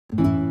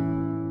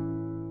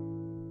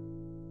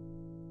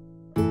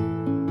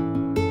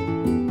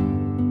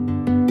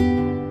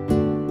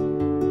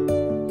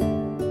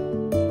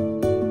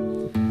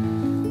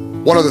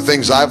One of the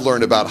things I've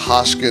learned about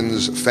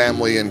Hoskins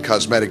family and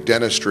cosmetic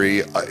dentistry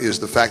is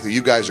the fact that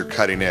you guys are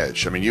cutting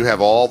edge. I mean, you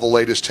have all the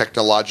latest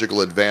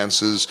technological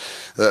advances.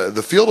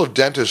 The field of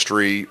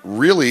dentistry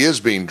really is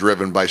being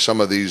driven by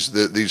some of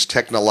these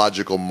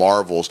technological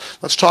marvels.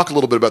 Let's talk a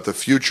little bit about the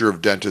future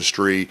of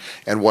dentistry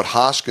and what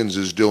Hoskins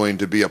is doing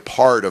to be a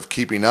part of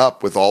keeping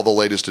up with all the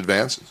latest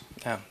advances.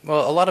 Yeah,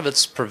 well, a lot of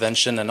it's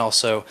prevention, and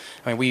also,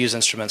 I mean, we use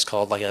instruments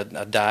called like a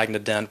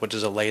diagnodent, which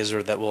is a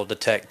laser that will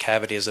detect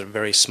cavities at a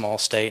very small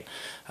state.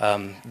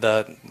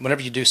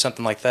 Whenever you do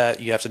something like that,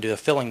 you have to do a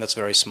filling that's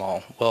very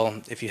small.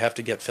 Well, if you have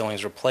to get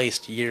fillings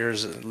replaced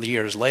years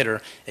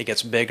later, it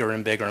gets bigger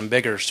and bigger and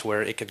bigger to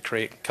where it could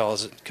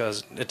cause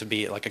it to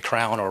be like a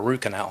crown or a root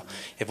canal.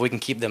 If we can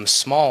keep them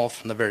small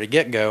from the very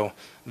get-go,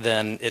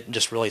 then it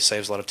just really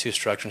saves a lot of tooth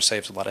structure and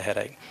saves a lot of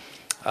headache.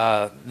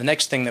 The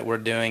next thing that we're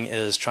doing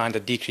is trying to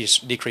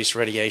decrease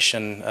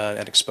radiation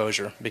and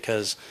exposure,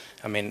 because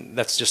I mean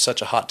that's just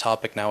such a hot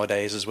topic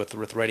nowadays, is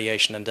with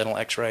radiation and dental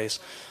x-rays.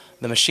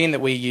 The machine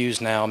that we use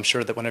now, I'm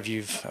sure that whenever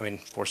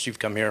of course you've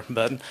come here,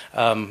 but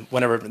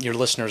whenever your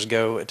listeners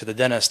go to the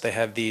dentist, they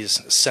have these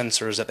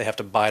sensors that they have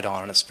to bite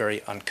on, and it's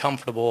very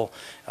uncomfortable.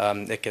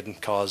 It can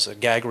cause a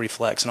gag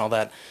reflex and all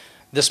that.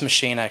 This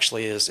machine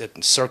actually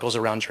it circles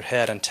around your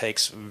head and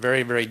takes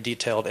very, very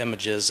detailed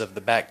images of the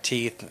back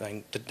teeth,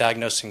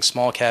 diagnosing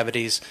small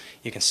cavities.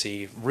 You can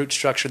see root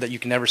structure that you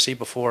can never see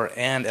before,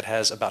 and it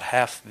has about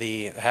half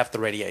the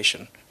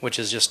radiation, which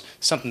is just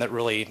something that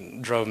really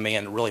drove me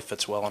and really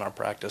fits well in our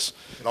practice.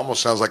 It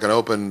almost sounds like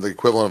the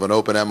equivalent of an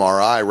open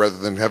MRI, rather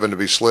than having to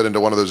be slid into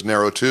one of those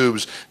narrow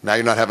tubes. Now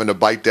you're not having to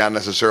bite down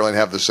necessarily and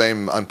have the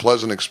same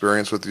unpleasant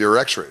experience with your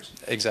x-rays.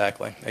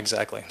 Exactly.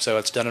 So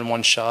it's done in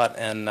one shot,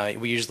 and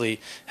we usually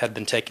had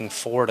been taking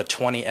 4 to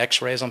 20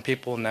 x-rays on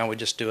people, and now we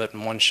just do it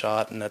in one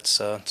shot, and it's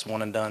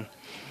one and done.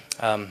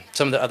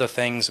 Some of the other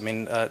things, I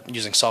mean,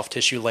 using soft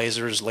tissue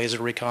lasers, laser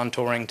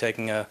recontouring,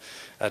 taking a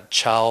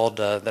child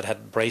that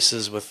had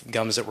braces with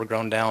gums that were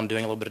grown down,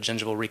 doing a little bit of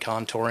gingival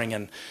recontouring,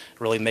 and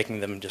really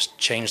making them just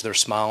change their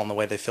smile and the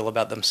way they feel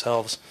about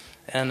themselves.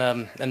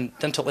 And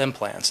dental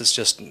implants, it's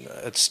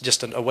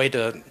just a way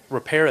to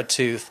repair a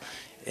tooth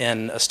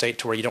in a state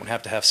to where you don't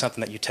have to have something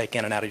that you take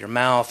in and out of your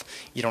mouth.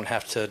 You don't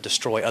have to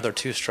destroy other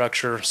tooth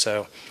structure.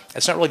 So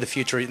it's not really the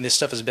future. This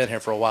stuff has been here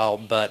for a while,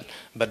 but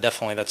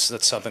definitely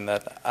that's something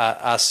that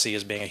I see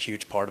as being a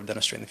huge part of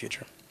dentistry in the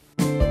future.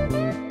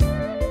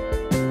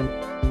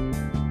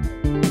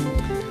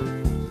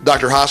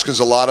 Dr.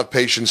 Hoskins, a lot of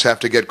patients have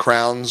to get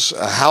crowns.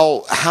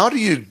 How do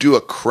you do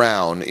a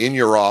crown in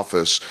your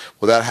office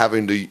without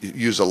having to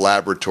use a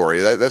laboratory?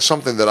 That's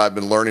something that I've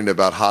been learning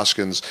about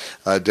Hoskins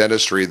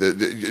dentistry,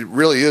 that it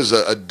really is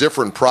a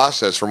different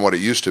process from what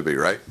it used to be,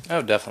 right?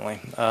 Oh, definitely.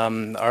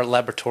 Our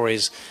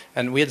laboratories,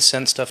 and we had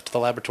sent stuff to the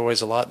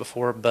laboratories a lot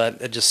before,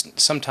 but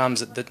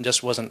sometimes it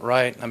just wasn't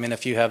right. I mean,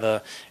 if you have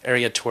a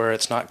area to where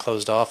it's not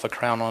closed off, a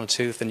crown on a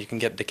tooth, then you can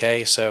get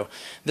decay. So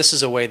this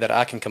is a way that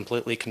I can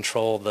completely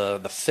control the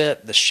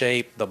fit, the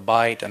shape, the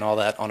bite, and all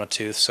that on a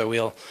tooth. So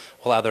we'll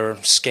either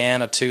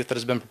scan a tooth that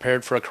has been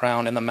prepared for a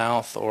crown in the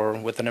mouth, or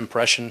with an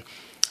impression,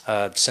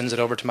 sends it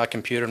over to my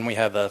computer, and we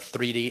have a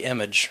 3D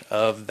image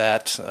of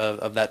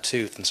that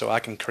tooth, and so I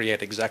can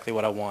create exactly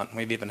what I want.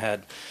 We've even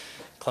had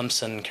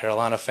Clemson,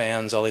 Carolina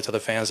fans, all these other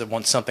fans that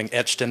want something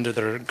etched into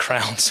their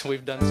crowns.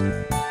 We've done.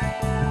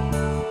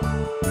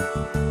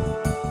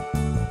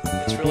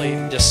 It's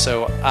really just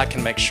so I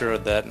can make sure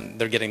that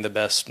they're getting the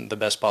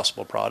best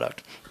possible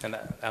product, and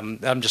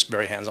I'm just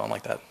very hands-on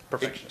like that,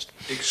 perfectionist.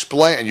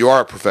 Explain, and you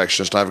are a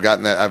perfectionist. I've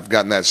gotten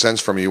that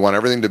sense from you. You want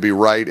everything to be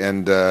right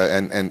and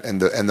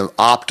the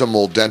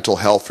optimal dental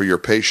health for your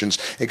patients.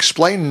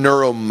 Explain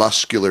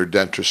neuromuscular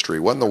dentistry.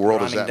 What in the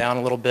world is that? Down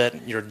a little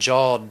bit, your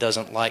jaw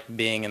doesn't like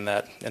being in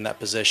that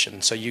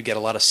position, so you get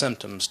a lot of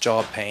symptoms,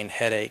 jaw pain,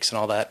 headaches, and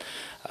all that.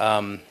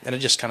 And it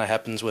just kind of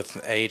happens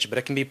with age, but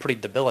it can be pretty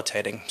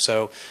debilitating.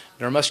 So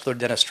neuromuscular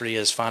dentistry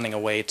is finding a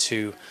way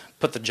to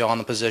put the jaw in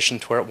the position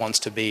to where it wants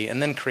to be,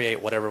 and then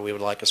create whatever we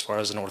would like as far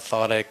as an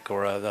orthotic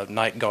or a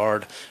night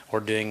guard, or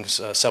doing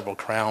several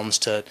crowns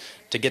to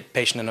get the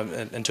patient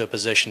into a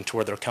position to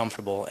where they're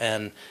comfortable.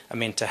 And I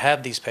mean, to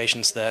have these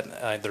patients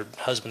that their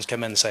husbands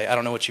come in and say, "I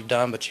don't know what you've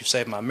done, but you've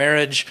saved my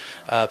marriage."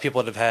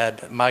 People that have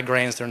had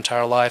migraines their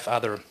entire life,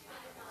 either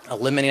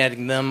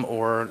eliminating them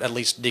or at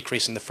least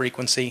decreasing the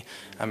frequency.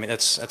 I mean,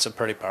 it's a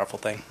pretty powerful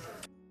thing.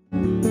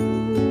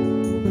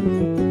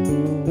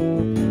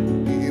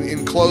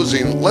 In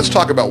closing, let's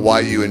talk about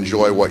why you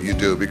enjoy what you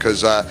do,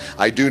 because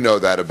I do know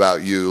that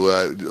about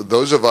you.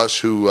 Those of us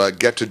who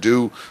get to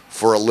do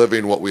for a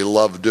living what we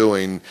love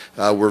doing,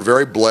 we're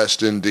very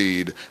blessed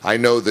indeed. I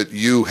know that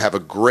you have a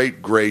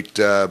great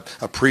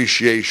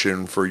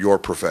appreciation for your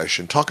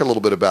profession. Talk a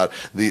little bit about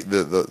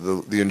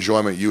the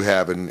enjoyment you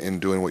have in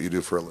doing what you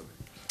do for a living.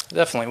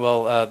 Definitely.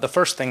 Well, the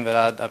first thing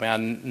that I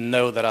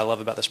know that I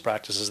love about this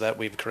practice is that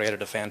we've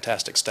created a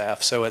fantastic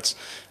staff. So it's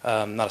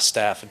not a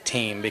staff, a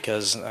team,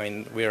 because I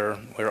mean we're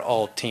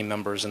all team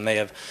members, and they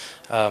have.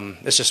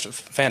 It's just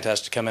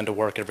fantastic to come into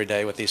work every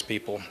day with these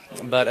people.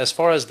 But as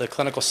far as the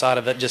clinical side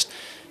of it, just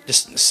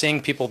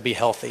seeing people be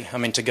healthy. I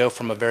mean, to go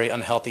from a very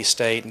unhealthy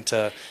state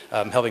to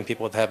helping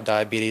people that have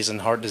diabetes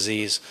and heart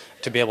disease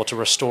to be able to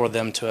restore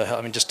them to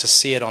I mean, just to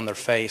see it on their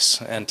face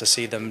and to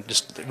see them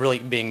just really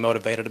being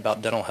motivated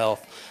about dental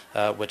health,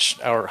 which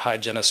our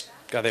hygienists,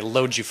 they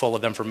load you full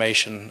of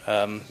information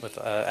with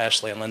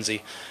Ashley and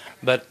Lindsay.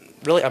 But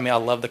really, I mean, I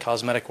love the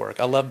cosmetic work.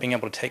 I love being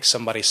able to take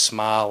somebody's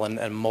smile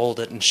and mold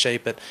it and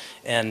shape it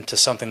into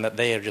something that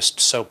they are just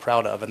so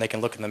proud of, and they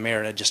can look in the mirror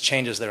and it just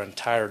changes their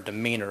entire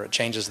demeanor. It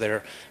changes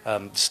their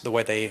the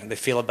way they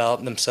feel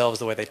about themselves,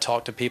 the way they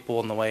talk to people,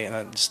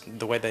 and just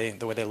the way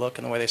they look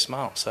and the way they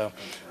smile. So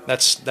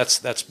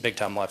that's big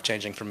time life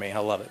changing for me. I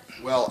love it.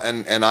 Well,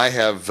 and I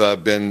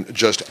have been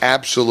just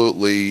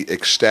absolutely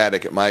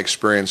ecstatic at my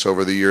experience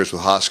over the years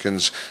with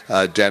Hoskins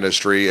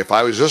dentistry. If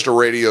I was just a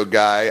radio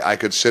guy, I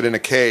could sit in a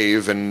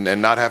cave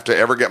and not have to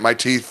ever get my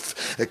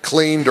teeth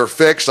cleaned or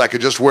fixed. I could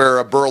just wear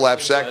a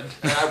burlap sack.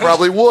 I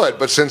probably would.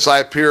 But since I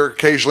appear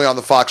occasionally on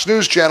the Fox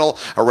News channel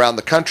around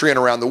the country and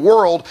around the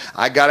world,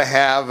 I got to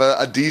have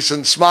a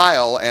decent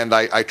smile, and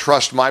I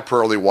trust my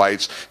pearly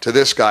whites to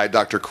this guy,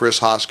 Dr. Chris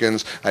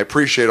Hoskins. I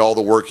appreciate all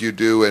the work you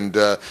do, and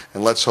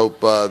let's hope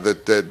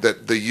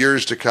that the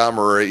years to come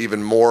are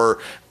even more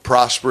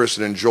prosperous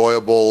and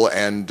enjoyable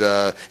and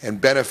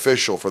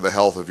beneficial for the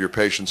health of your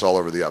patients all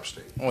over the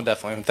upstate. Well,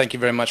 definitely. And thank you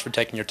very much for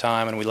taking your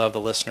time, and we love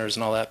the listeners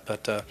and all that,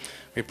 but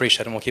we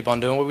appreciate it, and we'll keep on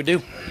doing what we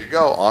do. There you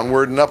go.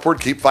 Onward and upward.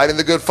 Keep fighting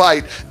the good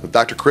fight. With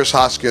Dr. Chris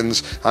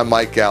Hoskins, I'm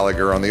Mike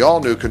Gallagher on the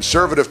all-new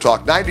Conservative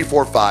Talk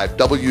 94.5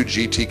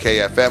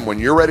 WGTK-FM. When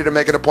you're ready to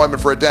make an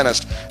appointment for a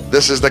dentist,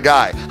 this is the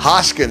guy.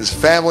 Hoskins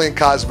Family and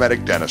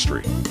Cosmetic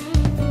Dentistry.